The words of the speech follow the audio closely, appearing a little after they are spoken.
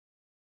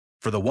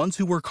For the ones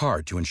who work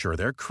hard to ensure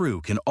their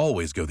crew can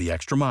always go the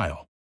extra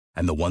mile,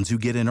 and the ones who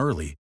get in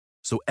early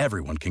so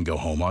everyone can go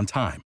home on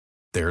time,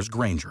 there's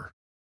Grainger,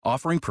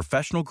 offering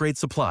professional-grade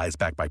supplies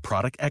backed by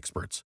product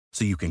experts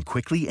so you can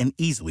quickly and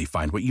easily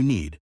find what you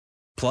need.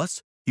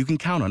 Plus, you can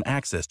count on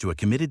access to a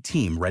committed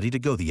team ready to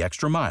go the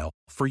extra mile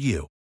for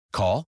you.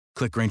 Call,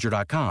 click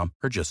Grainger.com,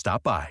 or just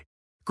stop by.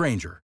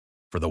 Grainger,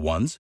 for the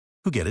ones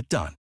who get it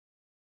done.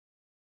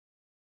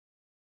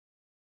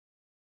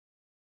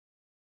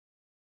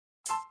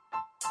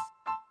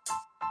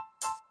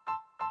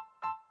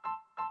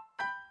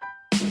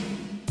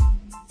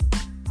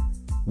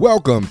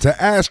 Welcome to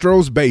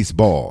Astros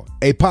Baseball,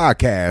 a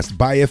podcast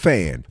by a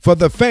fan for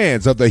the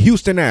fans of the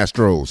Houston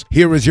Astros.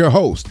 Here is your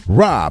host,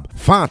 Rob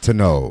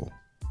Fontenot.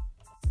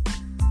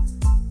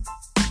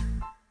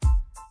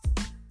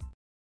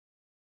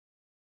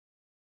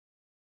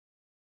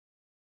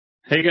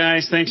 Hey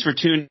guys, thanks for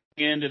tuning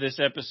in to this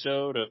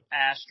episode of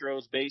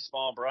Astros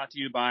Baseball, brought to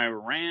you by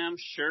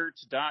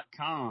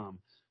RamShirts.com,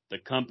 the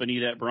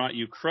company that brought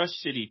you Crush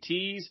City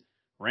Tees.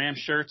 Ram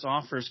Shirts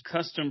offers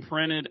custom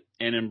printed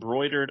and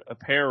embroidered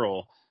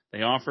apparel.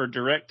 They offer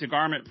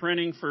direct-to-garment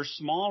printing for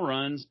small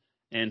runs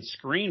and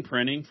screen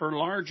printing for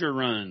larger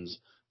runs.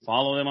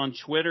 Follow them on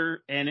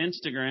Twitter and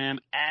Instagram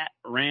at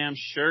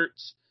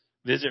RamShirts.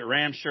 Visit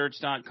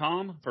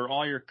RamShirts.com for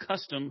all your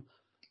custom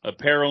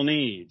apparel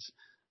needs.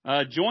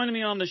 Joining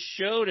me on the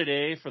show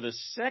today for the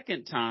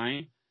second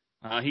time,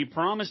 he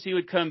promised he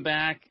would come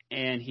back,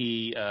 and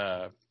he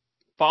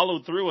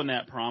followed through on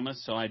that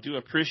promise, so I do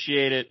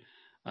appreciate it.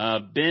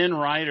 Ben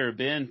Ryder.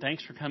 Ben,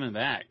 thanks for coming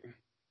back.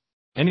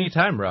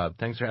 Anytime, Rob.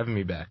 Thanks for having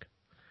me back.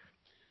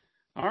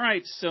 All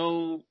right,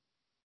 so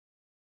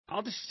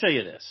I'll just tell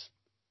you this.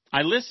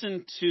 I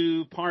listened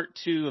to part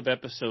 2 of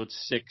episode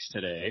 6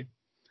 today,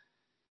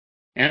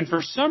 and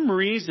for some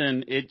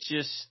reason it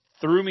just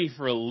threw me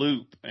for a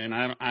loop, and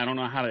I don't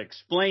know how to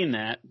explain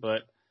that,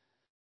 but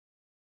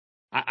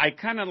I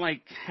kind of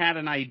like had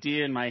an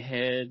idea in my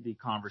head, the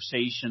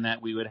conversation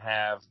that we would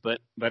have, but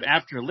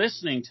after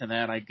listening to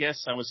that, I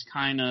guess I was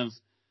kind of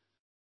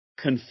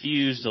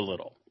confused a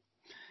little.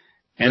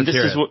 And this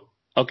is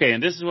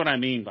what I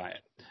mean by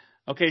it.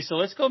 Okay, so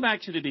let's go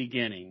back to the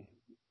beginning.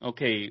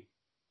 Okay,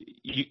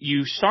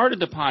 you started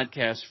the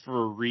podcast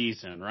for a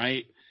reason,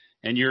 right?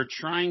 And you're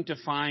trying to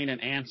find an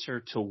answer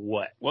to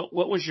what?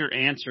 What was your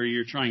answer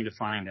you're trying to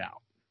find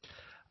out?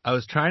 I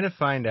was trying to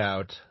find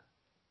out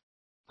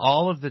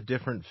all of the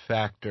different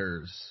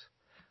factors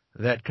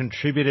that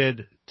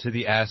contributed to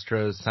the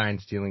Astros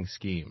sign-stealing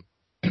scheme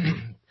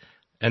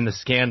and the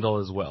scandal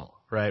as well,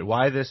 right?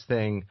 Why this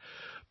thing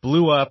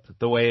blew up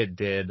the way it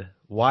did,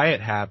 why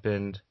it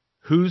happened,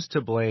 who's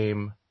to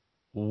blame,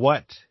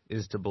 what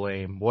is to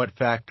blame, what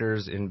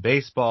factors in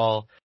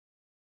baseball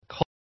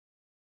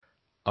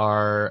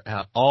are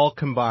all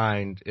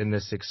combined in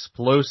this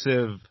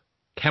explosive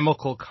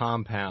chemical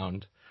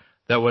compound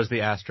that was the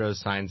Astros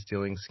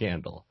sign-stealing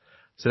scandal.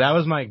 So that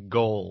was my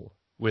goal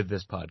with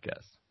this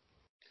podcast.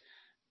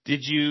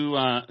 Did you,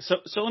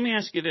 so let me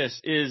ask you this.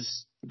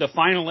 Is the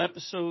final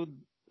episode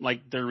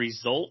like the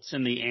results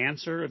and the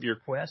answer of your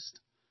quest?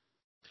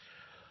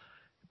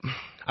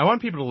 I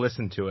want people to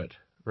listen to it,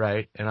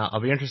 right? And I'll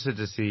be interested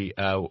to see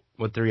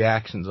what the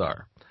reactions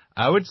are.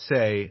 I would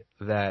say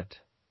that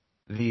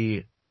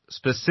the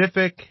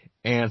specific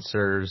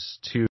answers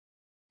to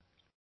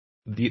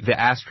the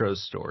Astros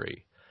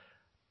story,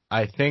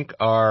 I think,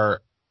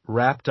 are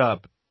wrapped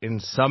up in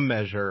some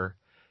measure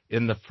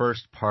in the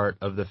first part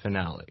of the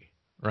finale,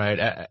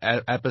 right?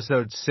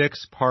 Episode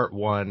 6, part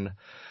 1,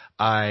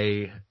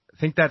 I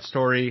think that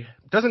story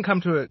doesn't come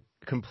to a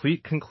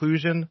complete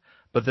conclusion,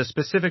 but the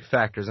specific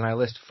factors, and I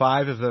list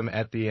 5 of them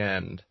at the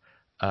end,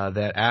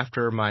 that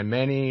after my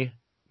many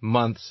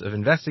months of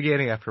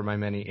investigating, after my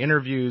many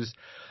interviews,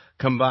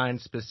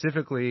 combined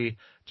specifically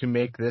to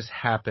make this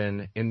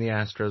happen in the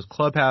Astros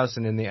clubhouse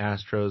and in the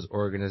Astros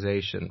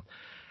organization.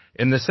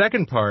 In the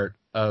second part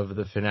of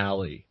the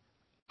finale,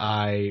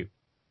 I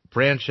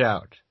branch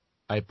out.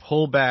 I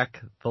pull back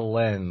the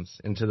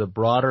lens into the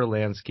broader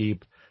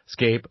landscape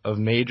of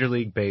Major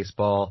League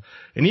Baseball,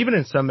 and even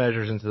in some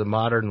measures into the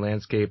modern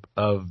landscape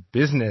of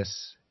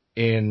business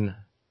in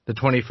the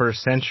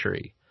 21st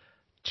century,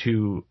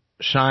 to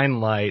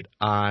shine light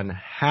on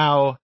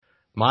how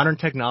modern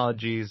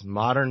technologies,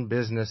 modern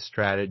business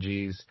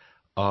strategies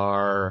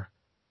are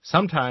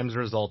sometimes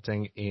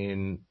resulting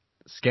in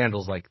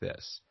scandals like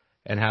this,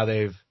 and how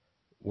they've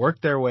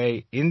worked their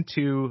way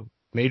into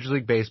Major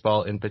League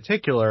Baseball in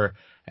particular,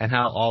 and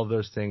how all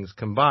those things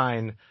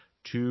combine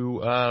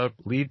to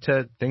lead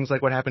to things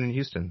like what happened in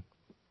Houston.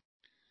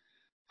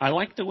 I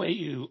like the way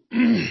you,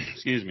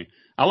 excuse me,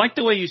 I like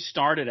the way you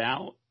started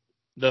out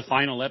the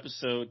final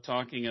episode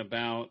talking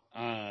about,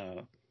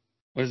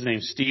 what's his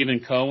name, Stephen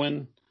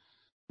Cohen,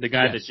 the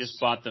guy that just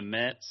bought the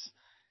Mets.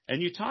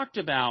 And you talked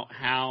about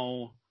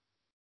how,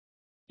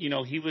 you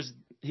know, he was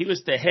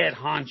the head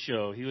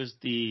honcho. He was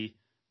the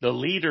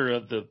leader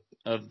of the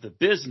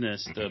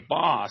business, the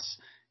boss.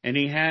 And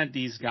he had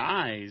these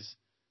guys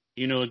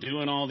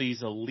doing all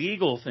these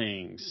illegal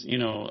things,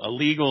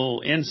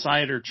 illegal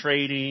insider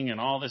trading and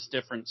all this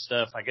different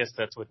stuff. I guess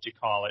that's what you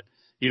call it.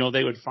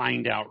 They would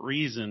find out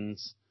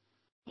reasons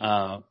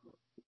to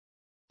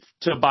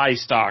buy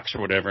stocks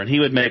or whatever, and he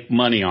would make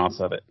money off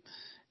of it.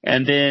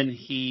 And then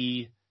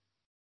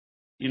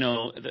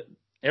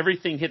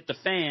everything hit the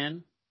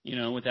fan,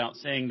 without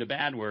saying the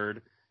bad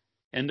word,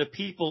 and the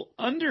people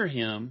under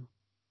him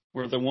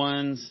were the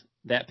ones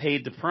that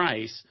paid the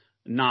price,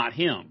 not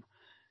him.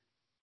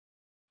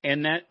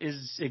 And that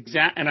is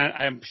and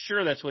I'm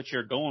sure that's what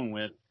you're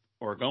going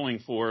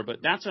for,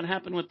 but that's what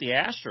happened with the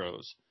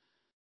Astros.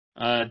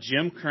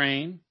 Jim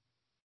Crane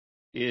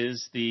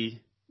is the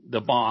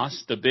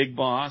boss, the big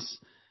boss,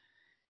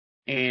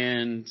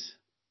 and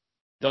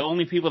the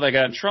only people that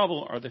got in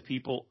trouble are the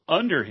people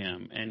under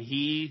him. And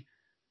he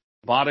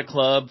bought a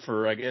club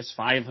for, I guess,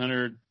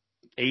 $580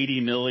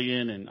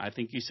 million, and I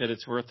think you said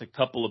it's worth a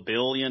couple of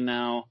billion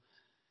now.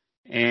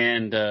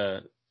 And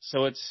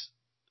so it's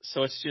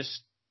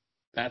just,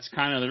 that's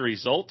kind of the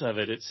result of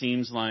it. It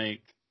seems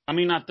like,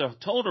 not the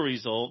total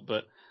result,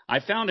 but I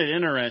found it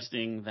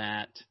interesting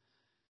that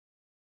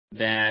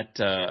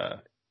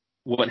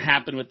what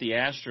happened with the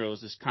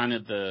Astros is kind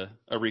of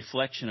a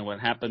reflection of what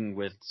happened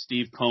with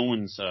Steve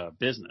Cohen's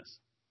business.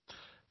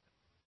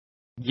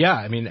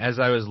 Yeah, as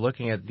I was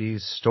looking at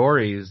these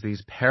stories,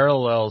 these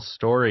parallel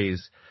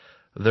stories,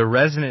 the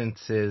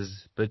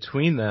resonances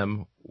between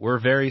them were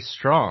very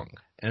strong.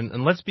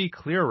 And let's be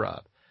clear,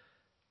 Rob,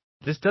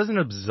 this doesn't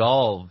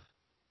absolve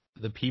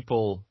the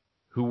people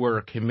who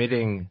were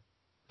committing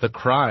the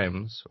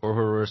crimes or who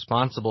were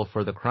responsible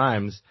for the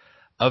crimes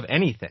of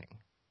anything,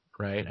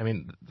 right?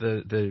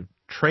 The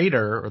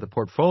trader or the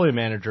portfolio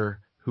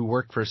manager who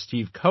worked for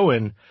Steve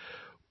Cohen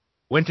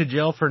went to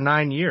jail for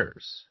 9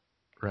 years,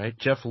 right?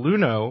 Jeff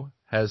Luhnow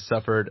has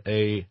suffered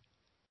a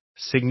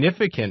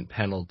significant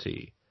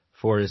penalty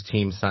for his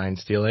team sign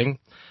stealing,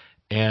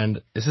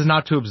 and this is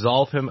not to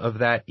absolve him of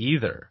that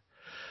either.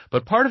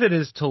 But part of it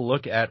is to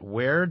look at,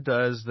 where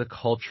does the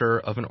culture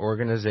of an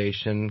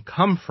organization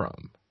come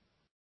from?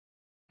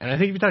 And I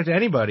think if you talk to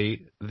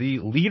anybody, the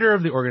leader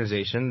of the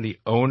organization, the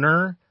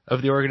owner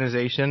of the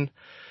organization,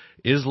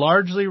 is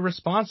largely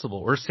responsible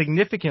or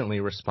significantly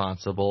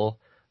responsible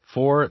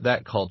for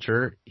that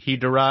culture. He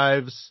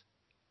derives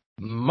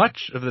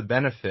much of the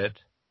benefit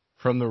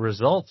from the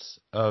results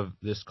of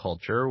this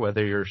culture,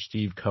 whether you're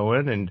Steve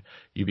Cohen and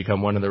you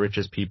become one of the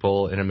richest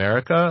people in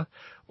America,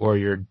 or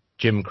you're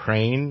Jim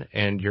Crane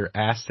and your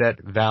asset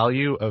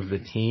value of the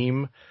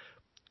team,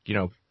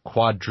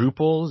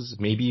 quadruples,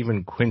 maybe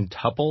even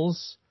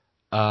quintuples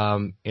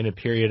in a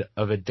period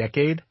of a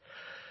decade.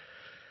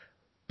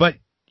 But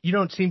you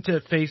don't seem to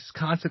face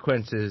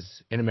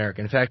consequences in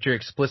America. In fact, you're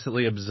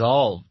explicitly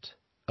absolved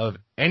of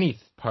any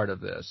part of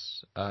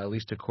this, at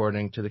least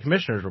according to the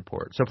commissioner's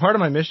report. So part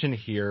of my mission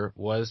here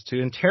was to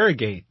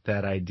interrogate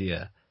that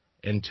idea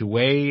and to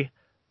weigh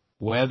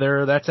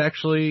whether that's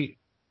actually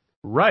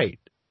right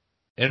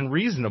and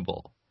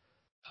reasonable,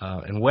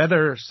 and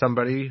whether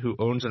somebody who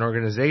owns an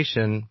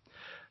organization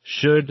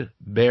should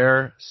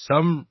bear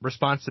some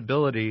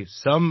responsibility,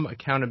 some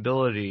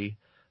accountability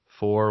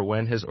for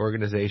when his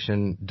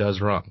organization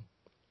does wrong.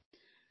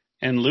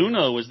 And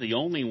Luhnow was the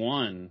only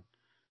one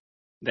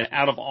that,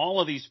 out of all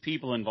of these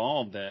people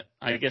involved, that,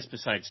 I guess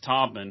besides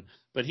Taubman,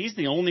 but he's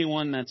the only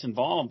one that's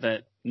involved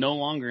that no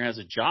longer has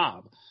a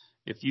job.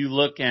 If you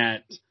look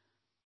at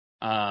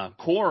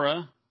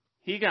Cora,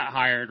 he got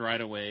hired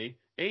right away.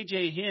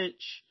 A.J.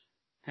 Hinch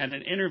had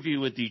an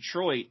interview with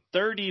Detroit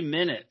 30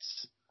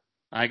 minutes.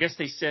 I guess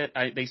they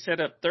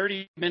set up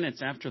 30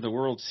 minutes after the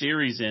World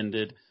Series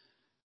ended.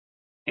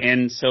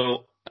 And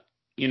so,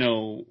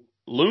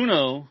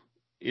 Luhnow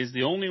is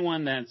the only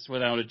one that's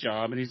without a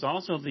job, and he's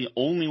also the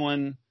only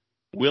one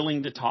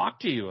willing to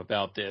talk to you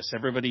about this.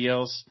 Everybody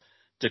else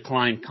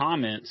declined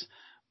comments.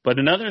 But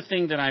another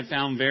thing that I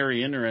found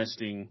very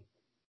interesting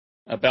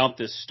about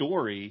this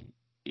story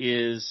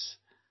is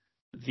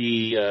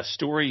the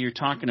story you're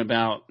talking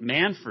about,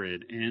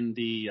 Manfred, and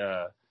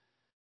the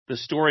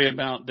story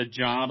about the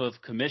job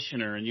of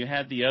commissioner. And you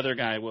had the other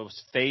guy, what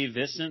was Fay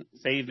Vincent?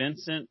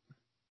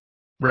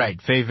 Right.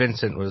 Fay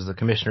Vincent was the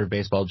commissioner of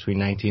baseball between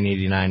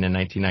 1989 and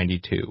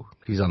 1992.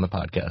 He's on the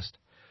podcast.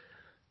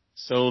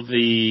 So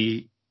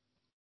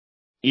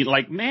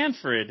like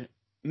Manfred,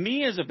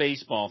 me as a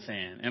baseball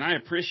fan, and I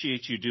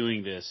appreciate you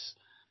doing this,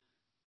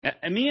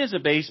 and me as a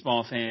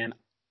baseball fan,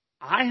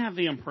 I have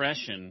the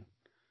impression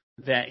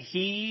that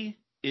he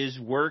is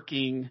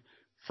working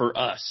for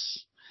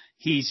us.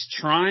 He's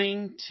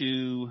trying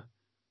to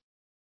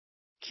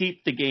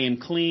keep the game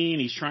clean.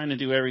 He's trying to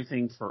do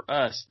everything for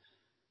us.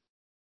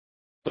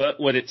 But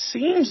what it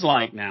seems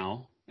like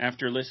now,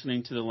 after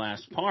listening to the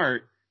last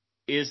part,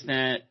 is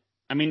that,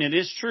 it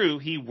is true,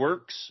 he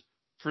works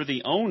for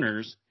the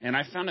owners, and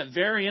I found it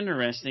very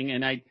interesting,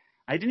 and I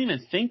didn't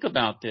even think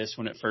about this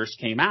when it first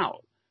came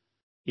out.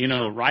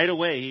 Right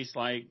away, he's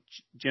like,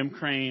 Jim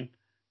Crane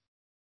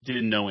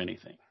didn't know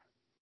anything.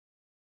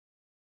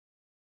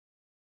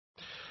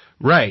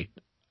 Right.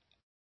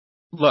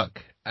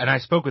 Look, and I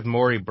spoke with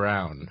Maury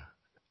Brown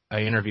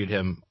I interviewed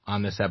him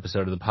on this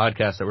episode of the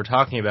podcast that we're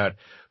talking about,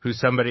 who's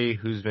somebody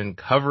who's been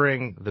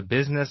covering the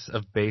business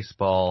of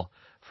baseball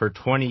for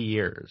 20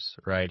 years,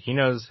 right? He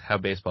knows how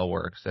baseball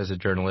works as a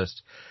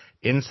journalist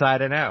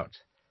inside and out.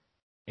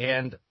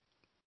 And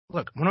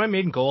look, one of my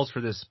main goals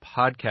for this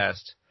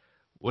podcast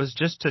was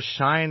just to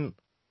shine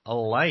a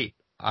light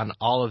on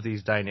all of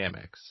these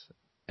dynamics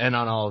and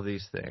on all of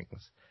these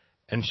things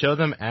and show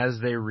them as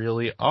they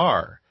really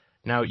are.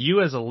 Now,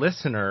 you as a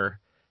listener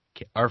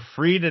are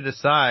free to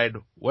decide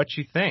what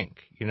you think,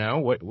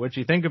 what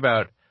you think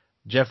about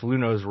Jeff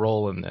Luhnow's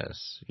role in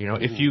this.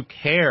 If you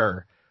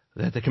care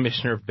that the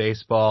commissioner of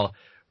baseball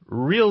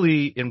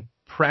really in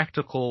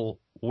practical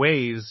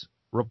ways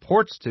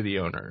reports to the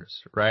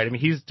owners, right? I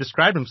mean, he's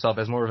described himself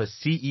as more of a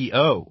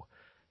CEO.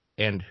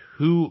 And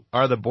who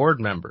are the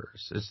board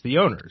members? It's the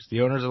owners.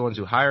 The owners are the ones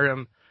who hire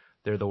him.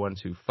 They're the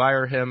ones who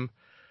fire him.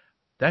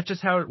 That's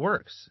just how it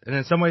works. And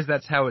in some ways,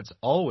 that's how it's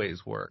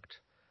always worked.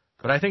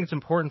 But I think it's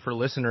important for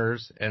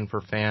listeners and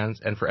for fans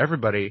and for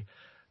everybody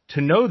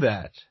to know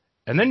that.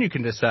 And then you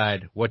can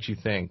decide what you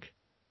think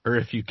or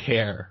if you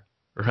care,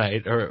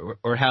 right?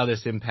 Or how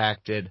this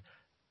impacted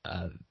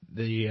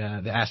the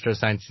Astros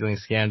sign stealing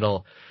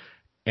scandal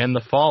and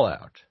the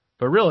fallout.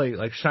 But really,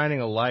 like shining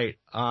a light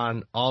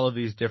on all of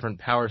these different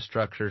power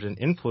structures and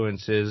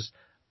influences,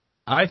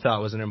 I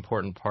thought was an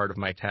important part of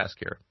my task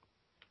here.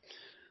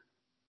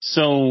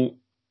 So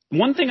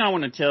one thing I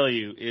want to tell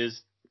you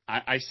is,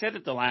 I said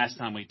it the last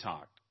time we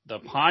talked. The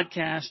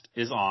podcast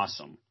is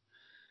awesome.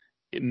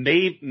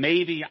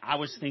 Maybe I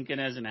was thinking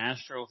as an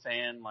Astro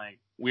fan, like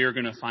we're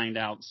going to find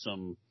out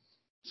some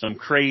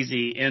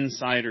crazy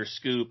insider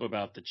scoop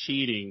about the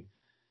cheating,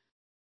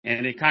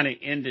 and it kind of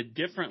ended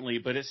differently,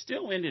 but it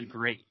still ended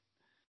great.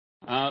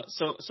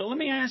 So let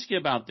me ask you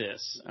about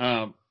this.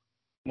 Well,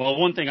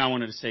 one thing I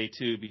wanted to say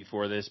too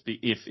before this,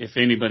 if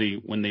anybody,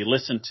 when they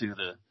listen to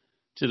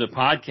the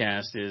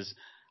podcast, is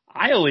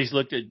I always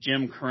looked at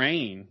Jim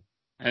Crane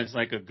as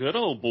like a good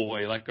old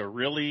boy, like a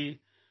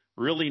really,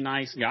 really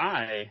nice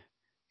guy.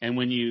 And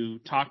when you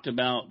talked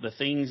about the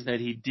things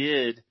that he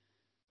did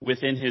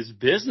within his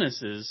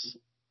businesses,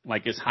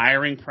 like his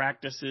hiring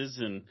practices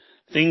and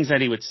things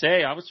that he would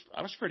say, I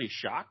was pretty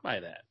shocked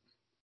by that.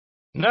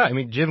 No, I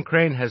mean, Jim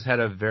Crane has had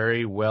a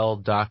very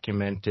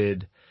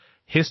well-documented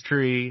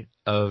history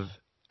of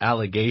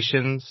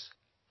allegations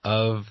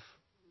of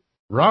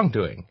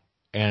wrongdoing.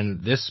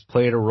 And this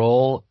played a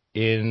role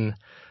in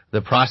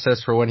the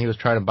process for when he was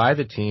trying to buy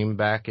the team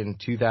back in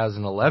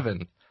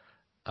 2011.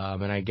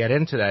 And I get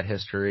into that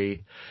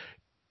history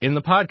in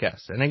the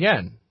podcast. And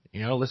again,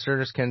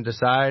 listeners can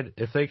decide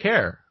if they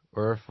care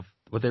or if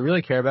what they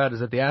really care about is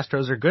that the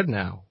Astros are good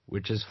now,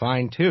 which is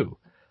fine too.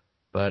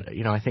 But,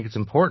 I think it's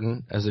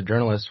important as a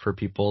journalist for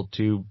people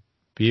to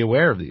be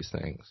aware of these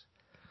things.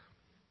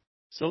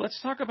 So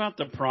let's talk about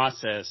the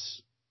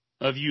process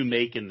of you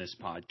making this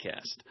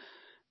podcast.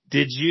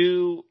 Did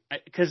you,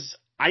 because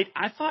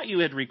I thought you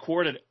had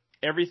recorded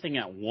everything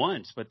at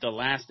once, but the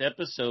last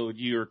episode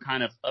you were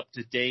kind of up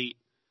to date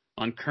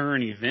on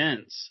current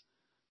events.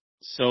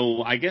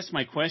 So I guess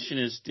my question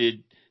is,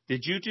 did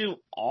you do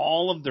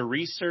all of the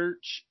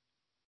research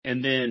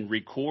and then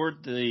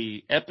record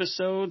the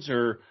episodes,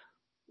 or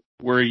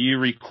were you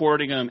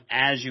recording them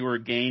as you were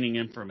gaining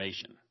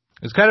information?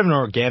 It's kind of an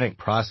organic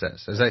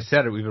process. As I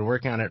said, we've been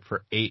working on it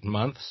for 8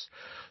 months.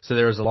 So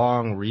there was a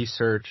long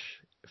research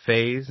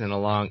phase and a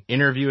long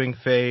interviewing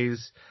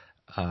phase,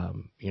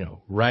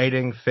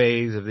 writing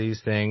phase of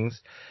these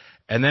things.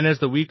 And then as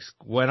the weeks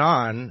went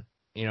on,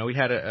 we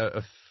had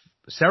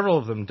several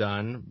of them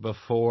done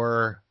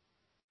before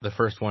the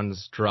first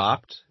ones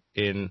dropped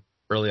in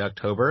early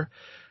October.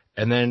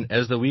 And then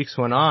as the weeks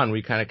went on,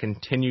 we kind of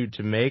continued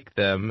to make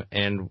them,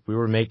 and we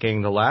were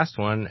making the last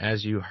one,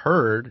 as you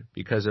heard,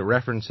 because it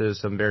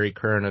references some very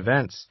current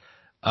events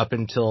up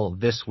until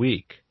this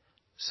week.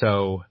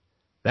 So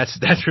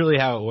that's really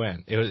how it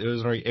went.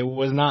 It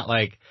was not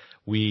like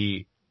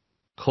we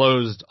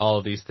closed all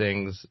of these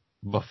things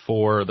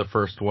before the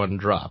first one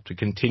dropped. We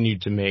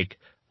continued to make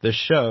the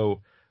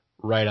show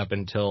right up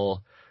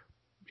until,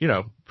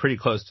 pretty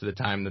close to the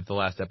time that the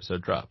last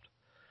episode dropped.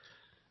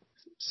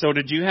 So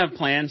did you have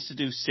plans to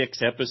do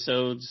 6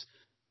 episodes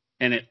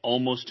and it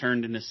almost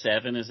turned into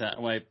 7? Is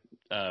that why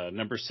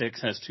number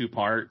 6 has 2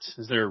 parts?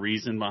 Is there a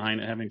reason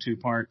behind it having 2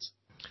 parts?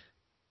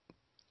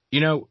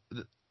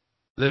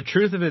 The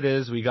truth of it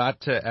is we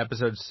got to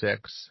episode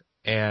 6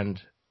 and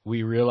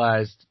we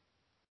realized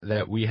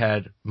that we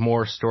had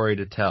more story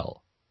to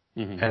tell.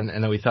 Mm-hmm.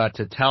 And that we thought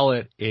to tell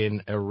it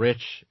in a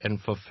rich and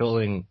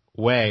fulfilling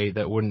way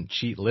that wouldn't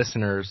cheat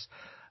listeners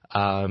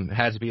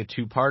had to be a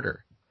 2-parter.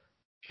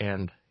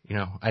 And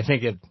I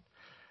think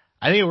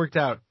it worked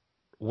out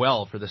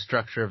well for the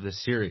structure of the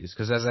series,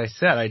 because as I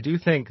said, I do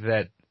think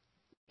that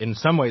in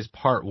some ways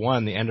part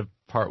 1, the end of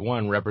part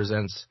 1,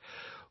 represents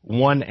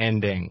one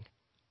ending,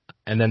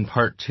 and then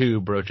part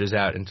 2 broaches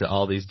out into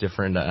all these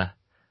different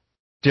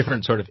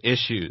sort of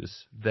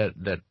issues that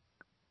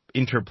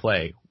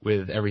interplay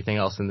with everything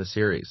else in the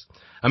series.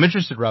 I'm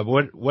interested, Rob,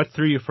 what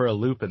threw you for a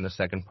loop in the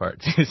second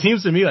part? It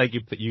seems to me like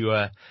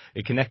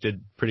it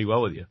connected pretty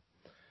well with you.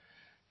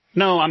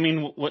 No, I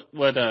mean,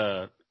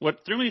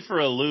 what threw me for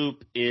a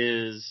loop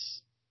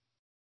is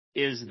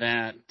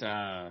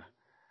that,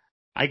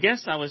 I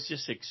guess I was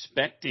just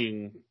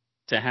expecting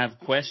to have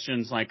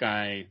questions like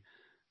I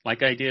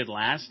did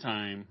last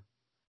time.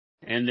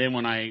 And then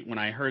when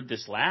I heard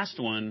this last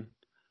one,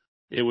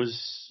 it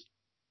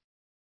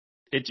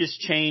just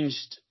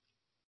changed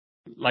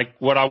like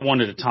what I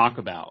wanted to talk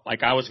about.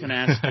 Like I was going to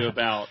ask you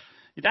about,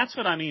 that's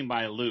what I mean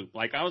by a loop.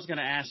 Like I was going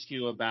to ask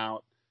you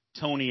about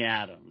Tony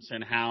Adams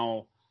and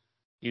how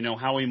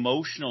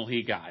emotional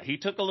he got. He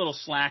took a little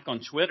slack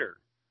on Twitter,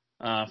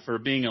 for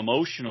being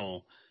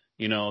emotional.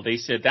 They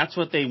said that's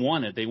what they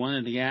wanted. They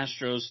wanted the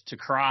Astros to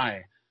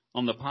cry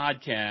on the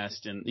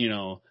podcast and,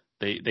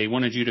 they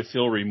wanted you to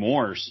feel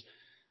remorse.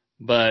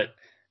 But,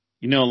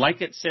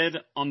 like it said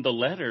on the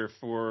letter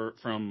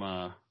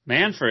from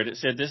Manfred, it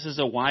said this is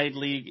a wide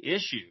league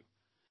issue.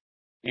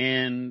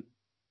 And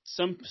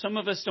some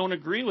of us don't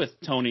agree with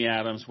Tony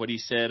Adams, what he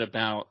said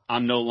about,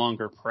 I'm no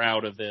longer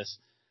proud of this.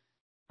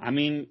 I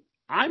mean,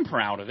 I'm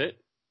proud of it.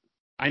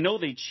 I know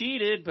they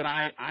cheated, but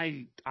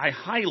I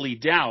highly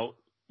doubt,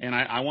 and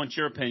I want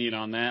your opinion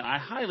on that. I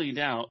highly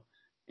doubt,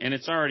 and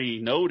it's already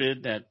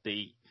noted that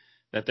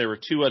there were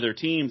two other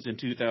teams in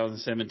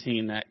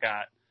 2017 that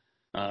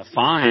got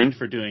fined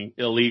for doing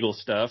illegal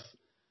stuff,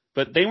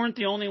 but they weren't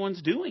the only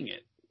ones doing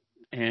it.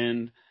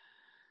 And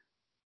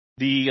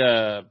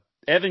the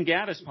Evan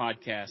Gattis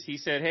podcast, he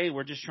said, hey,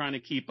 we're just trying to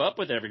keep up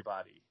with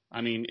everybody.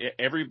 I mean,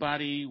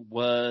 everybody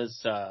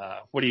was,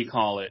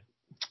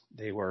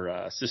 they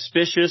were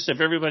suspicious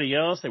of everybody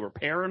else. They were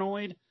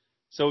paranoid.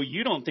 So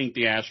you don't think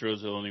the Astros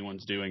are the only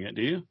ones doing it,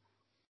 do you?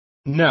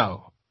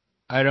 No,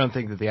 I don't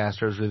think that the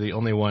Astros are the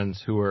only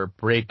ones who are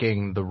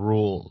breaking the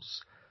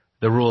rules.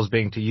 The rules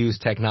being to use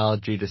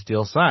technology to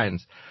steal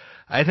signs.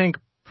 I think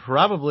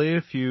probably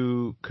if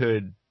you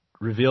could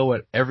reveal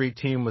what every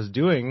team was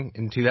doing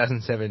in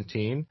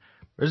 2017,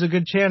 there's a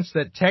good chance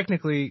that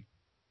technically,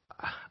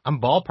 I'm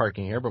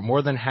ballparking here, but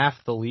more than half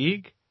the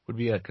league would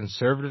be a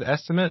conservative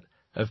estimate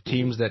of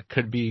teams that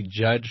could be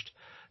judged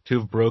to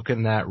have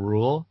broken that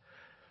rule.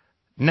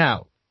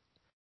 Now,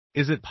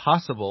 is it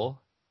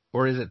possible,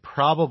 or is it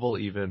probable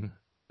even,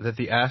 that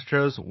the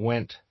Astros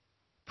went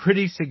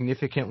pretty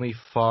significantly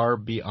far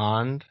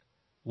beyond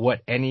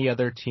what any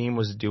other team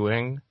was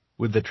doing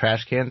with the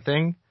trash can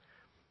thing?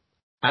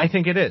 I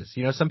think it is.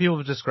 Some people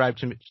have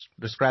described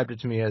it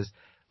to me as,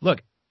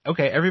 look,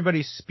 okay,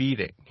 everybody's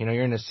speeding.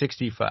 You're in a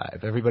 65.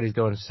 Everybody's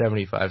going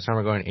 75. Some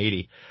are going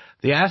 80.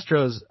 The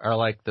Astros are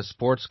like the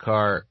sports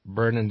car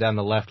burning down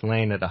the left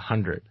lane at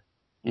 100.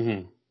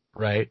 Mm-hmm.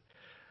 Right?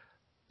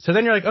 So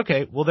then you're like,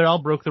 okay, well, they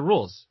all broke the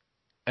rules.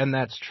 And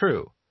that's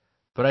true.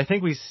 But I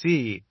think we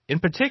see, in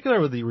particular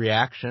with the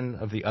reaction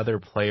of the other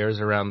players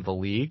around the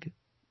league,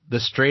 the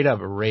straight up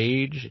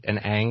rage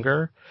and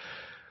anger,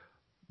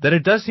 that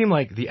it does seem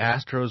like the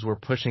Astros were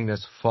pushing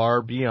this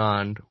far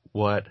beyond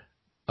what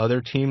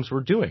other teams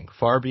were doing,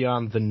 far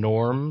beyond the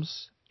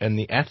norms and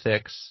the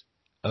ethics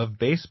of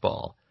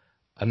baseball.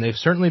 And they've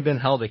certainly been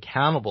held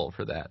accountable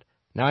for that.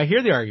 Now, I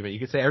hear the argument. You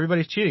could say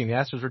everybody's cheating. The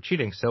Astros were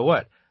cheating. So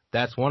what?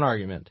 That's one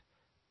argument.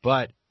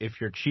 But if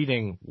you're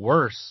cheating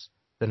worse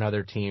than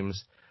other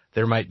teams,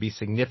 there might be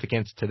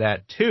significance to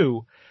that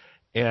too.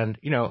 And,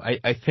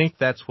 I think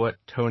that's what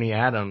Tony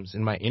Adams,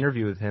 in my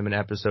interview with him in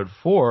episode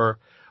 4,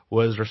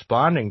 was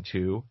responding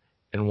to,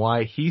 and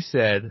why he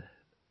said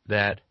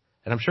that,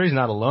 and I'm sure he's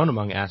not alone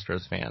among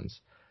Astros fans,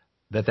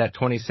 that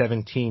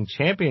 2017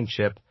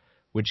 championship,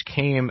 which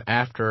came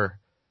after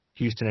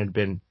Houston had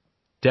been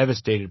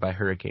devastated by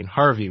Hurricane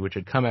Harvey, which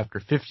had come after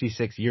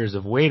 56 years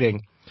of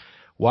waiting,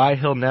 why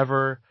he'll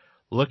never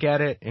look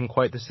at it in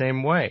quite the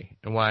same way,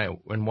 and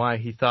why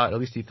he thought, at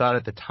least he thought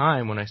at the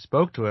time when I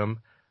spoke to him,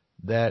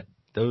 that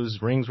those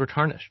rings were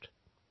tarnished.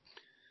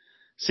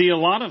 See, a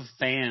lot of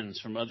fans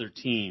from other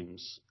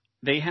teams,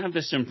 they have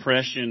this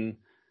impression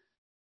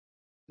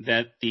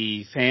that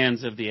the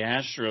fans of the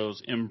Astros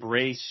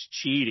embrace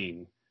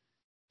cheating.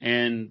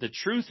 And the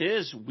truth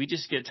is, we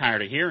just get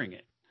tired of hearing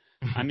it.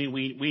 I mean,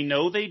 we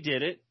know they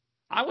did it.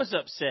 I was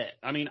upset.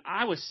 I mean,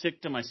 I was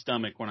sick to my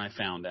stomach when I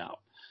found out.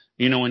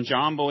 When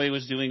John Boy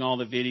was doing all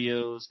the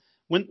videos,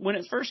 when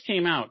it first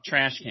came out,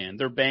 trash can,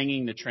 they're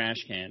banging the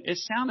trash can. It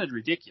sounded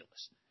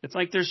ridiculous. It's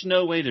like there's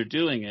no way they're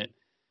doing it,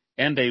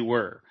 and they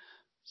were.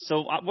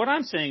 So what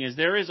I'm saying is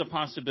there is a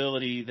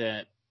possibility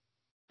that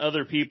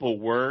other people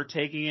were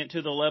taking it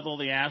to the level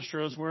the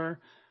Astros were,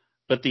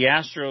 but the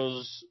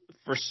Astros,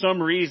 for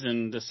some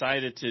reason,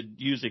 decided to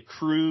use a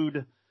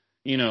crude,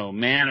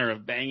 manner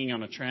of banging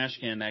on a trash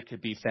can that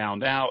could be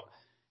found out.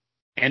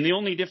 And the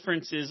only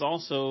difference is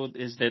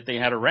that they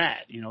had a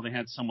rat. They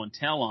had someone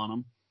tell on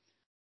them.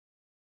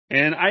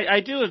 And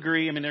I do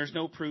agree. I mean, there's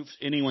no proof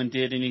anyone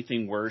did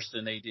anything worse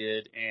than they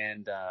did.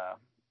 And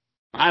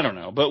I don't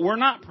know. But we're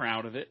not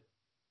proud of it.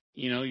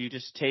 You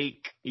just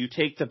take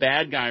the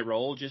bad guy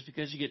role just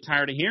because you get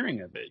tired of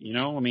hearing of it.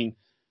 I mean,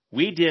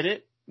 we did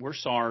it. we're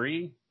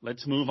sorry.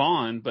 Let's move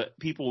on. But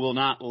people will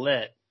not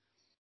let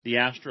the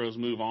Astros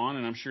move on,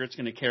 and I'm sure it's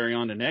going to carry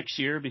on to next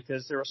year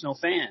because there was no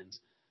fans.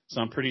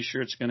 So I'm pretty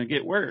sure it's going to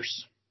get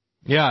worse.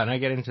 Yeah, and I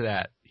get into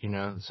that.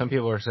 Some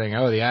people are saying,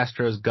 oh, the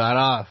Astros got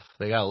off.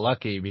 They got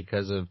lucky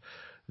because of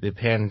the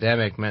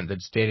pandemic meant that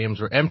stadiums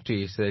were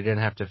empty, so they didn't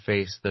have to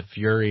face the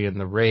fury and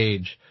the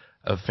rage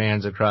of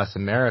fans across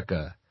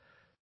America.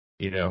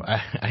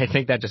 I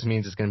think that just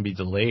means it's going to be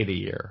delayed a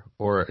year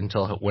or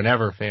until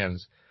whenever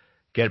fans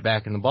get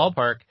back in the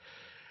ballpark.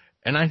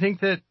 And I think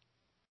that,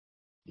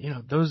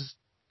 those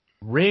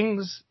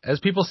rings, as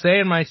people say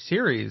in my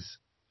series,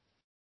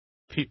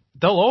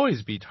 they'll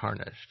always be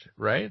tarnished,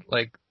 right?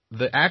 Like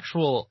the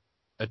actual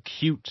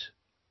acute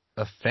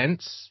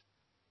offense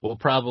will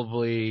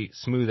probably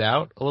smooth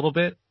out a little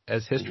bit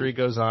as history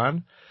goes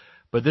on.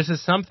 But this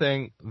is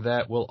something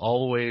that will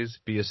always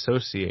be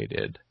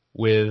associated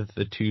with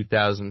the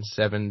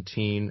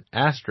 2017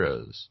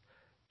 Astros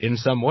in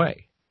some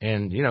way.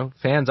 And,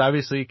 fans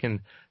obviously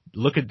can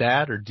look at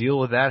that or deal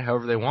with that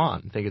however they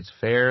want. Think it's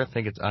fair,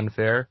 think it's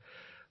unfair.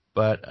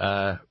 But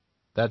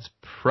that's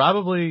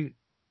probably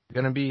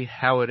going to be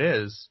how it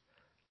is,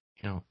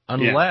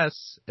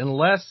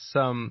 unless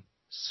some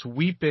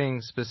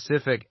sweeping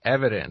specific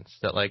evidence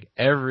that like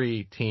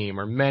every team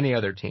or many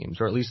other teams,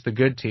 or at least the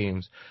good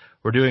teams,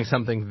 were doing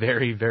something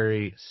very,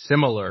 very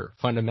similar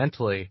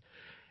fundamentally.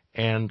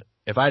 And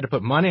if I had to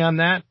put money on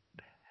that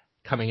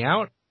coming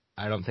out,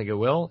 I don't think it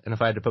will. And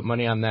if I had to put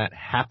money on that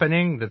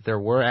happening, that there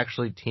were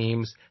actually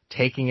teams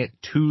taking it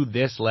to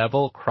this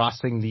level,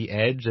 crossing the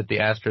edge that the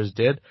Astros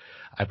did,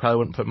 I probably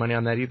wouldn't put money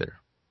on that either.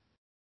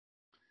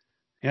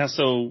 Yeah,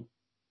 so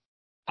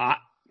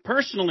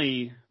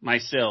personally,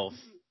 myself,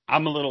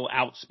 I'm a little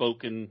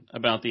outspoken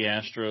about the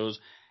Astros,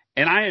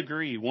 and I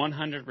agree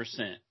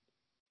 100%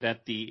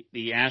 that the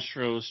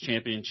Astros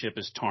championship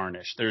is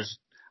tarnished.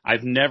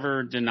 I've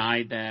never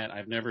denied that.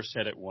 I've never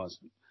said it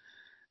wasn't.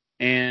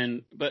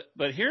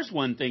 But here's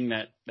one thing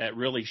that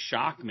really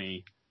shocked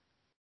me,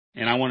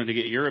 and I wanted to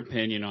get your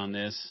opinion on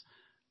this.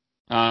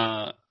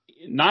 Not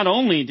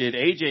only did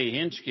A.J.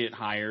 Hinch get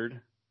hired,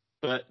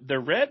 but the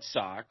Red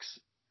Sox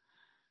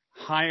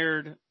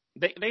hired –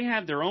 they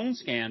had their own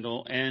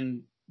scandal,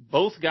 and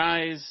both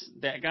guys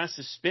that got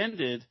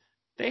suspended,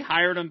 they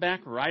hired them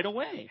back right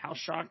away. How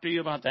shocked are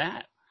you about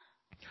that?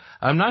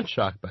 I'm not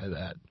shocked by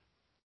that.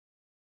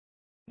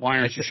 Why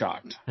aren't you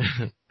shocked?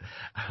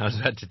 I was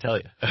about to tell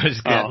you. I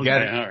was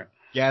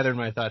gathering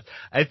my thoughts.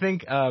 I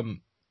think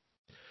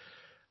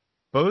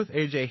both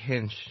A.J.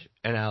 Hinch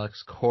and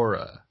Alex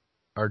Cora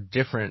are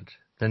different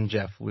than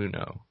Jeff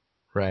Luhnow,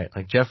 right?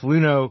 Like Jeff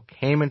Luhnow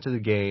came into the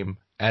game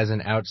as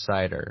an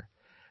outsider,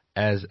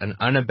 as an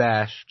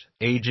unabashed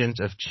agent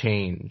of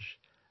change,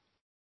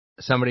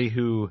 somebody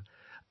who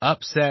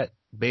upset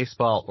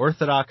baseball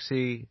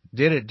orthodoxy,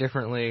 did it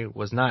differently,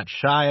 was not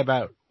shy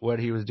about what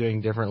he was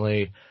doing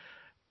differently,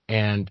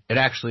 and it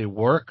actually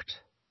worked,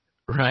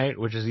 right?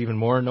 Which is even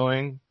more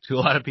annoying to a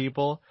lot of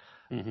people.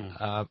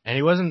 Mm-hmm. And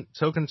he wasn't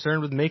so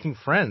concerned with making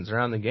friends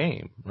around the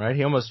game, right?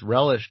 He almost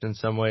relished in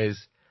some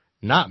ways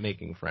not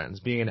making friends,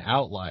 being an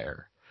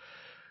outlier.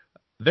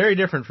 Very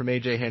different from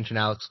A.J. Hinch and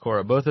Alex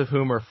Cora, both of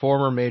whom are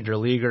former major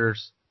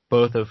leaguers,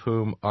 both of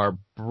whom are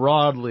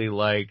broadly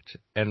liked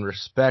and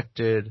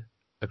respected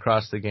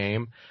across the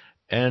game,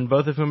 and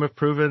both of whom have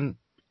proven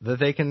that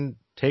they can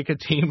take a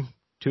team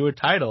to a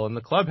title in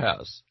the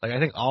clubhouse. Like, I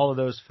think all of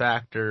those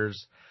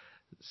factors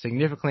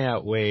significantly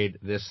outweighed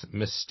this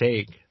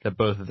mistake that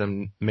both of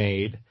them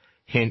made.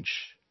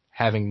 Hinch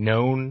having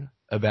known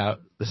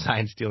about the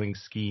sign-stealing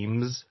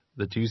schemes,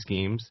 the two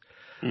schemes,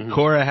 mm-hmm.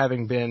 Cora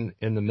having been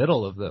in the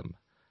middle of them.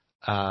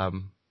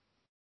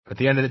 At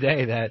the end of the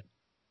day,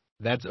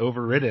 that's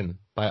overridden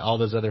by all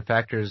those other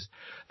factors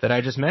that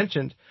I just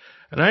mentioned.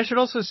 And I should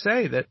also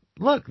say that,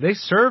 look, they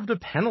served a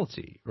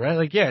penalty, right?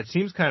 Like, yeah, it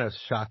seems kind of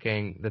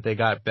shocking that they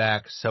got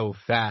back so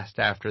fast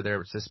after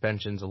their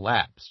suspensions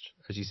elapsed.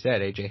 As you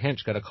said, A.J.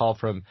 Hinch got a call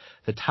from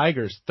the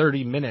Tigers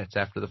 30 minutes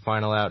after the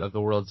final out of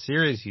the World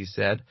Series, he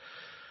said.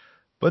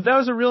 But that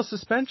was a real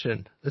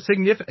suspension.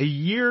 A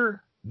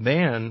year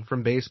ban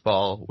from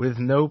baseball with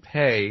no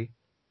pay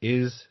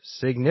is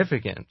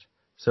significant.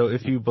 So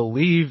if you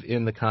believe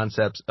in the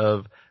concepts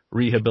of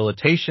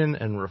rehabilitation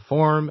and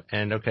reform,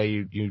 and okay,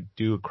 you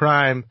do a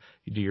crime,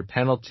 you do your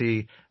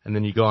penalty, and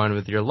then you go on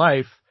with your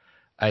life,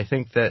 I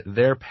think that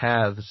their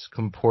paths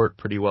comport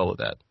pretty well with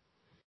that.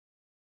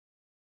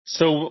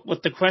 So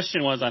what the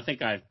question was, I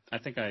think I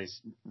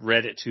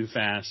read it too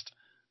fast,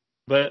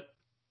 but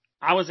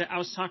I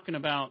was talking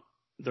about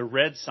the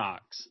Red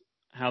Sox,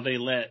 how they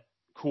let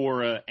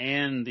Cora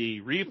and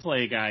the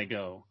replay guy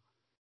go,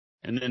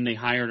 and then they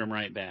hired him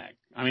right back.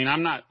 I mean,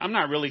 I'm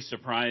not really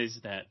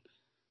surprised that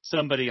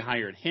somebody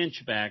hired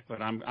Hinch back,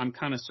 but I'm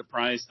kind of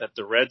surprised that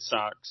the Red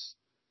Sox,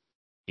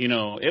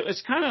 it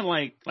was kind of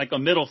like a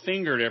middle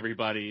finger to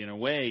everybody in a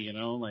way,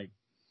 like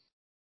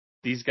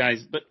these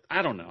guys. But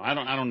I don't know. I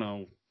don't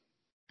know.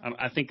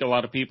 I think a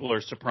lot of people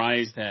are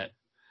surprised that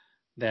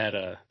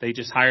they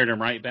just hired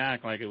him right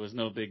back like it was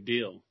no big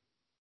deal.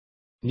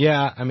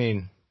 Yeah, I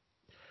mean,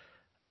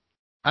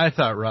 I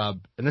thought,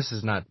 Rob, and this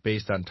is not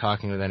based on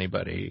talking with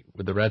anybody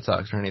with the Red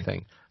Sox or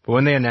anything, but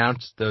when they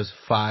announced those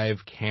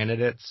 5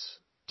 candidates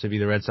to be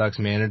the Red Sox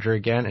manager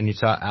again, and you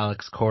saw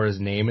Alex Cora's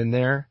name in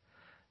there,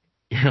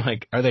 you're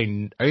like, are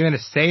you going to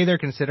say they're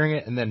considering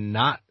it and then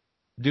not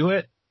do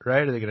it,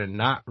 right? Are they going to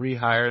not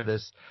rehire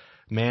this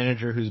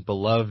manager who's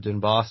beloved in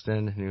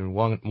Boston, who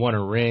won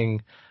a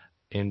ring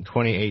in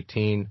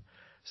 2018?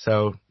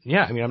 So,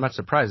 yeah, I mean, I'm not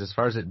surprised. As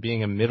far as it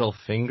being a middle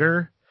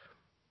finger,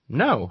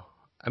 no.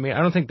 I mean,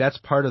 I don't think that's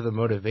part of the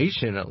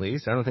motivation, at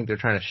least. I don't think they're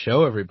trying to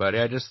show everybody.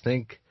 I just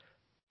think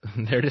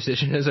their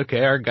decision is,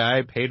 okay, our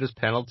guy paid his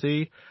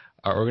penalty.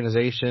 Our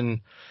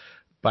organization,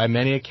 by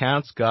many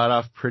accounts, got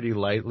off pretty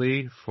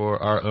lightly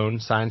for our own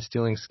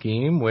sign-stealing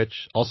scheme,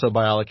 which also,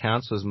 by all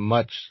accounts, was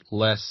much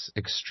less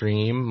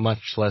extreme,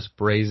 much less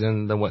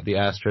brazen than what the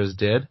Astros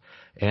did.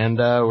 And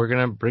we're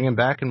going to bring him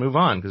back and move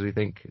on because we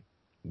think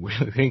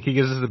he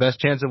gives us the best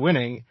chance of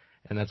winning,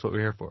 and that's what we're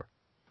here for.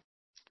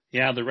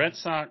 Yeah, the Red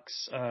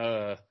Sox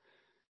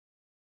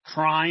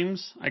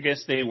crimes, I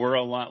guess they were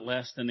a lot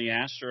less than the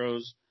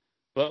Astros.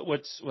 But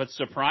what's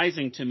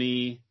surprising to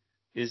me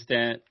is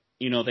that,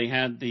 you know, they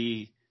had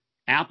the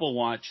Apple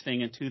Watch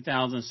thing in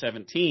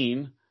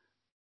 2017,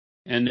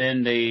 and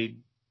then they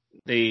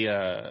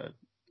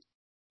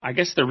I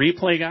guess the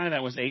replay guy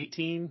that was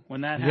 18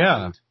 when that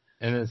happened.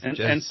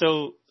 Yeah,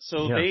 so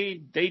yeah.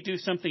 they do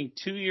something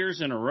 2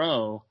 years in a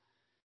row,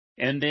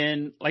 and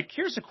then like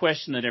here's a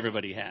question that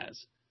everybody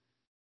has: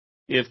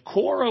 if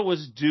Cora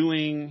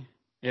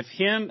if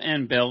him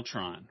and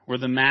Beltran were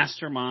the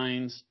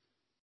masterminds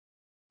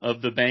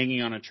of the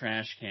banging on a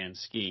trash can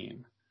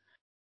scheme,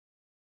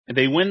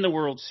 they win the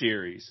World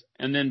Series,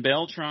 and then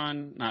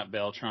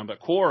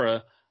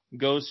Cora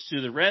goes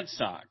to the Red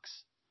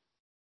Sox.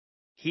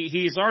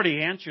 He's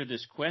already answered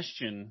this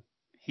question.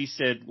 He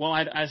said, well,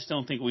 I just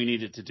don't think we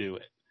needed to do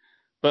it.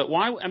 But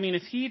why? I mean,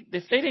 if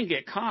they didn't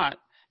get caught,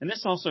 and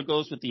this also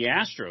goes with the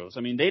Astros.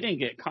 I mean, they didn't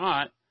get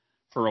caught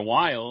for a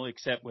while,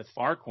 except with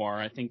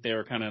Farquhar. I think they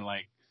were kind of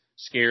like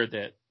scared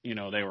that, you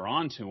know, they were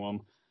on to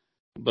him.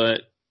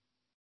 But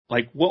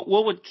like, what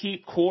would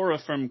keep Cora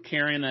from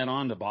carrying that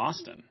on to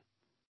Boston?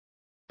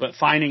 But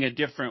finding a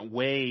different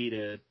way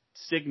to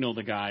signal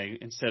the guy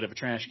instead of a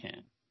trash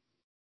can.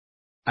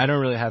 I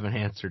don't really have an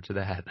answer to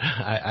that.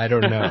 I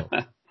don't know.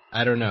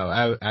 I don't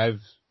know.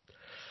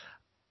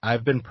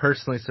 I've been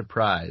personally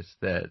surprised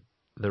that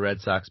the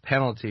Red Sox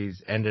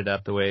penalties ended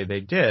up the way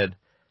they did.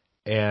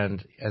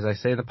 And as I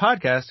say in the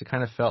podcast, it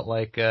kind of felt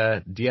like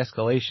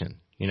de-escalation,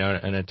 you know,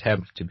 an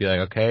attempt to be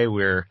like, okay,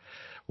 we're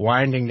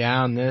winding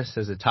down this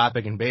as a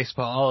topic in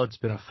baseball. It's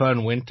been a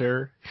fun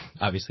winter.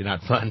 Obviously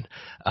not fun,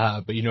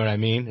 but you know what I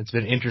mean? It's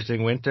been an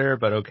interesting winter,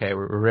 but okay,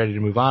 we're ready to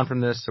move on from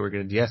this, so we're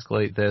going to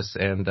de-escalate this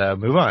and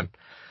move on.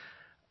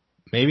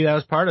 Maybe that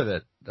was part of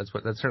it. That's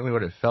certainly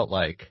what it felt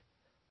like.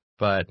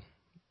 But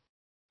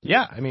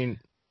yeah, I mean,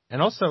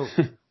 and also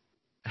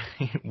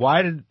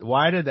why did the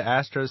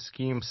Astros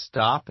scheme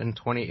stop in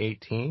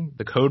 2018?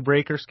 The code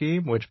breaker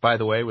scheme, which by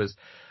the way was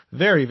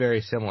very,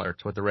 very similar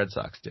to what the Red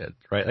Sox did,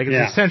 right? Like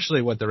it's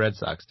essentially what the Red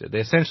Sox did. They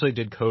essentially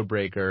did code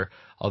breaker,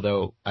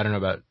 although I don't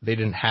know they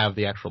didn't have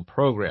the actual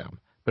program.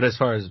 But as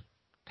far as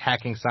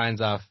hacking signs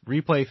off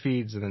replay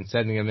feeds and then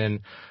sending them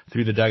in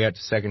through the dugout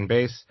to second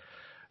base,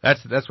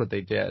 that's what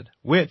they did,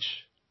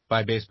 which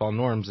by baseball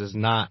norms is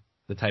not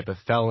the type of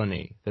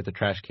felony that the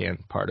trash can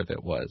part of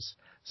it was.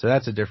 So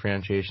that's a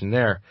differentiation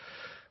there.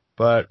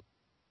 But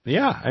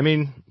yeah, I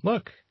mean,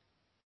 look,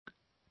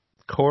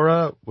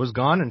 Cora was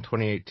gone in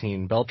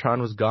 2018.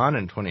 Beltran was gone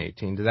in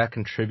 2018. Did that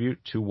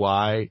contribute to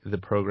why the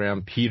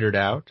program petered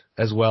out,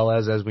 as well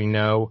as we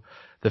know,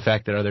 the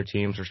fact that other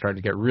teams are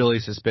starting to get really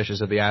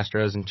suspicious of the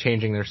Astros and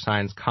changing their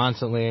signs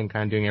constantly and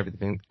kind of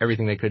doing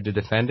everything they could to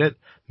defend it?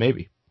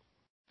 Maybe.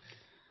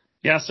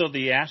 Yeah, so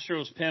the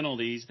Astros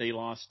penalties, they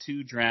lost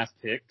 2 draft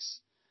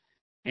picks.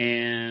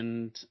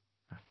 And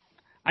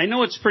I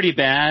know it's pretty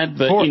bad,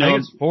 but, I think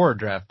it's 4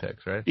 draft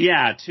picks, right?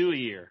 Yeah, 2 a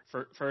year,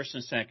 first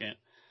and second.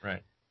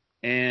 Right.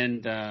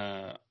 And,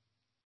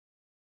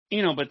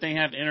 you know, but they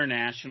have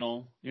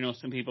international, you know,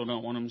 some people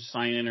don't want them to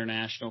sign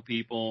international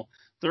people.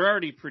 They're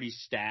already pretty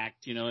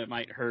stacked, you know, it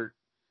might hurt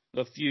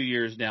a few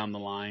years down the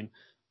line.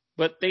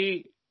 But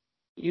they,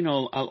 you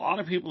know, a lot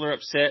of people are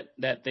upset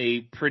that they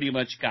pretty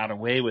much got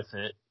away with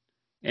it.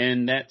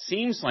 And that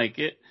seems like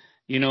it,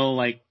 you know,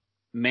 like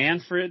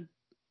Manfred,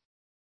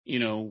 you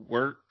know,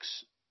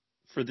 works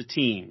for the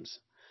teams.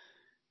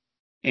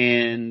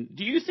 And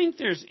do you think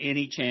there's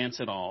any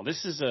chance at all?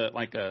 This is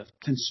like a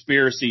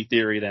conspiracy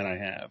theory that I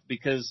have,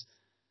 because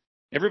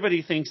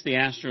everybody thinks the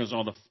Astros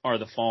are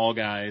the fall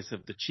guys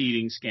of the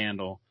cheating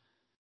scandal.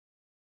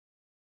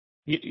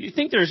 You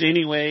think there's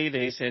any way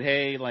they said,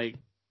 hey, like,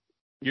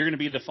 you're going to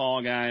be the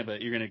fall guy,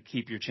 but you're going to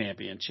keep your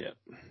championship?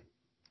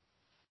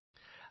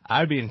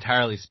 I'd be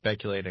entirely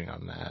speculating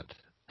on that.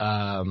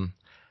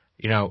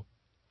 You know,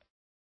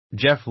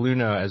 Jeff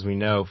Luna, as we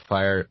know,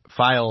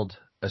 filed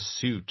a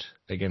suit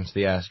against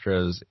the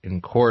Astros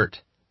in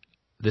court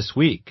this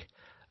week,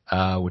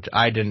 which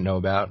I didn't know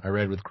about. I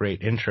read with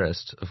great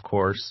interest, of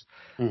course.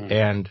 Mm-hmm.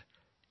 And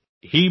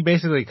he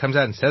basically comes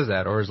out and says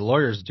that, or his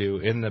lawyers do,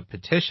 in the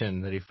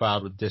petition that he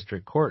filed with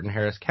district court in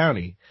Harris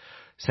County,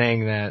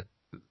 saying that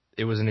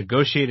it was a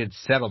negotiated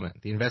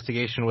settlement. The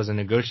investigation was a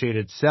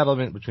negotiated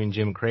settlement between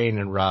Jim Crane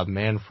and Rob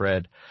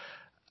Manfred,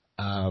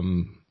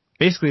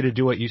 basically to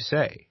do what you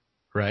say,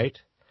 right?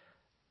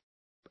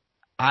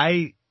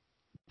 I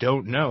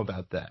don't know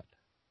about that.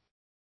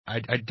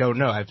 I don't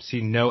know. I've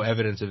seen no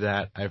evidence of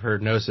that. I've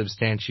heard no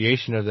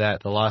substantiation of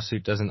that. The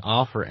lawsuit doesn't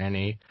offer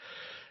any.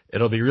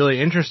 It'll be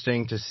really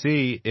interesting to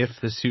see if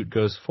the suit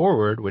goes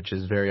forward, which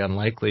is very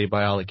unlikely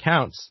by all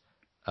accounts,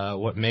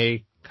 what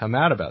may come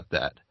out about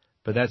that.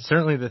 But that's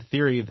certainly the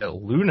theory that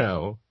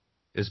Luhnow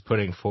is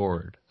putting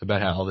forward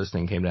about how all this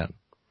thing came down.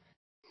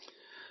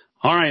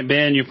 All right,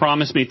 Ben, you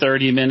promised me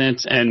 30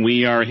 minutes, and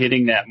we are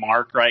hitting that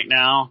mark right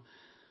now.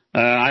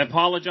 I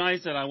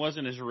apologize that I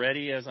wasn't as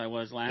ready as I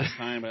was last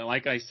time, but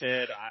like I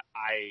said,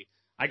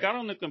 I got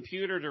on the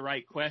computer to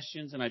write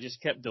questions, and I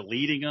just kept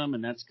deleting them,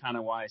 and that's kind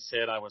of why I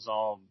said I was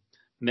all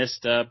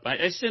messed up. I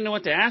just didn't know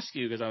what to ask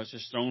you because I was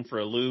just thrown for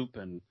a loop.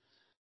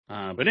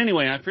 But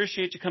anyway, I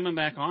appreciate you coming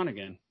back on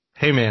again.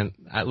 Hey, man,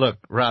 look,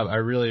 Rob, I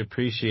really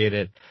appreciate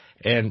it,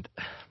 and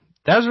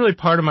that was really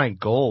part of my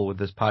goal with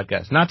this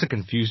podcast, not to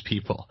confuse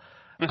people,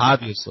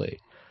 obviously,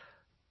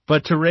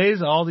 but to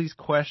raise all these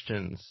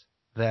questions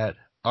that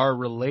are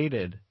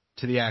related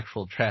to the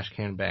actual trash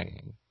can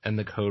banging and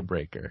the code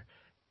breaker,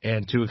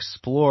 and to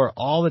explore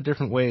all the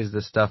different ways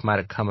this stuff might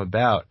have come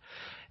about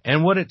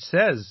and what it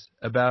says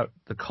about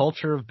the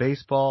culture of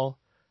baseball,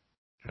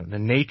 the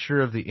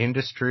nature of the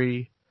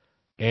industry,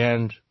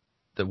 and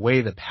the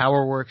way the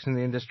power works in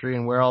the industry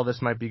and where all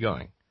this might be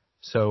going.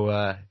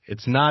 So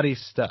it's knotty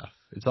stuff.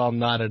 It's all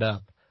knotted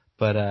up,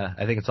 but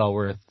I think it's all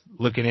worth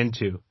looking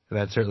into, and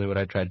that's certainly what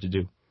I tried to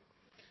do.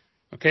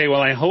 Okay,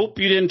 well, I hope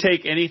you didn't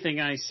take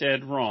anything I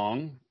said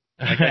wrong.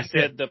 Like I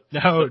said, the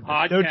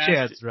podcast no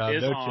chance, Rob,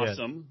 is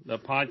awesome. The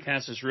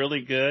podcast is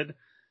really good.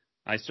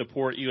 I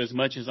support you as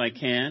much as I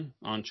can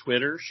on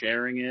Twitter,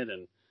 sharing it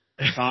and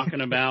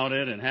talking about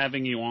it and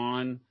having you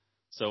on.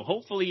 So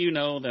hopefully you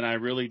know that I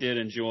really did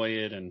enjoy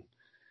it. And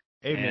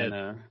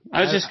Amen.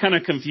 I was just kind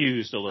of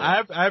confused a little.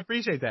 I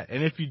appreciate that.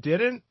 And if you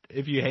didn't,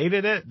 if you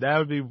hated it, that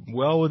would be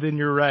well within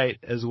your right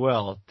as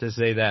well to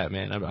say that,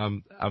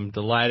 man. I'm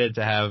delighted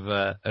to have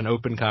an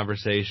open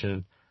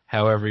conversation,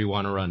 however you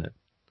want to run it.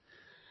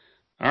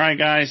 All right,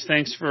 guys.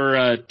 Thanks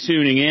for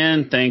tuning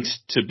in. Thanks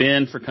to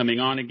Ben for coming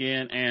on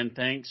again, and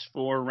thanks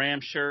for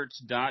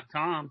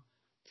ramshirts.com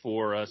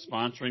for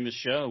sponsoring the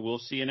show. We'll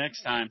see you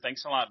next time.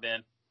 Thanks a lot,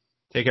 Ben.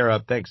 Take care,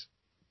 Rob. Thanks.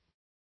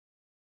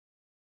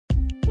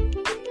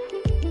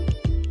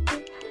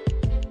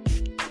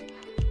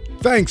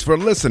 Thanks for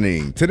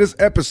listening to this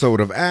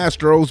episode of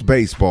Astros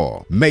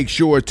Baseball. Make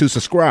sure to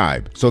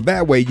subscribe so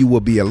that way you will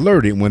be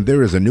alerted when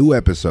there is a new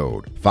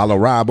episode. Follow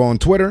Rob on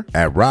Twitter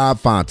at Rob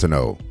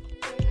Fontenot.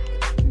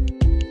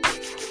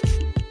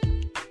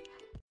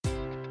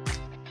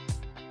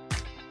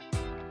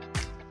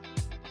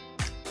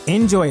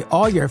 Enjoy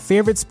all your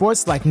favorite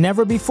sports like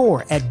never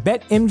before at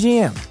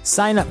BetMGM.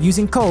 Sign up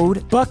using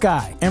code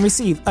Buckeye and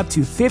receive up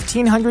to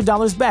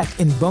 $1,500 back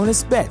in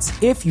bonus bets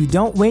if you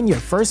don't win your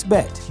first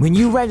bet. When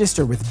you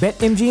register with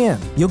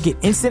BetMGM, you'll get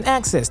instant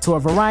access to a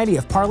variety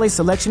of parlay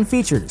selection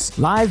features,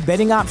 live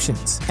betting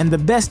options, and the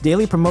best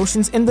daily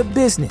promotions in the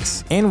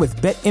business. And with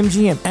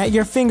BetMGM at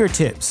your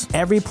fingertips,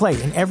 every play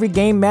and every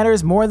game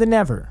matters more than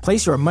ever.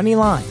 Place your money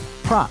line,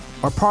 prop,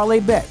 or parlay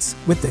bets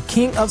with the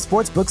king of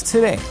sportsbooks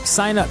today.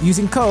 Sign up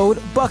using code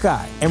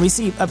Buckeye and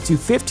receive up to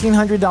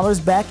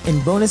 $1,500 back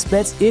in bonus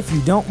bets if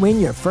you don't win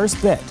your first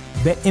bet.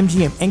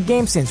 BetMGM and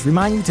GameSense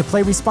remind you to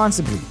play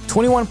responsibly.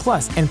 21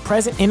 plus and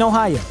present in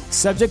Ohio,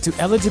 subject to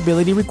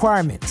eligibility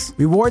requirements.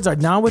 Rewards are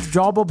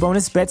non-withdrawable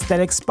bonus bets that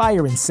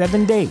expire in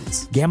 7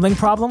 days. Gambling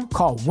problem?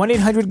 Call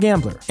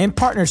 1-800-GAMBLER in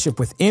partnership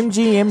with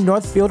MGM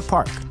Northfield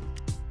Park.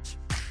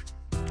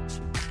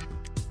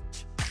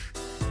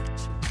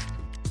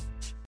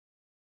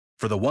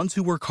 For the ones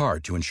who work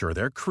hard to ensure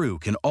their crew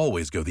can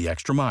always go the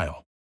extra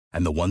mile,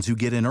 and the ones who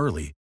get in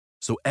early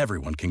so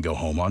everyone can go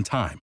home on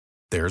time,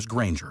 there's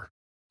Grainger,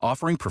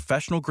 offering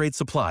professional-grade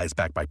supplies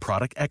backed by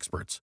product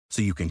experts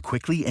so you can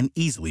quickly and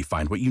easily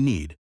find what you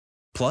need.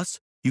 Plus,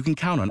 you can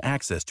count on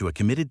access to a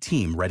committed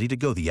team ready to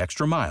go the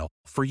extra mile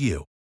for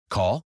you.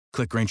 Call,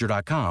 click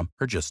Grainger.com,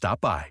 or just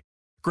stop by.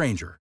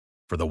 Grainger,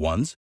 for the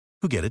ones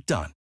who get it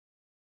done.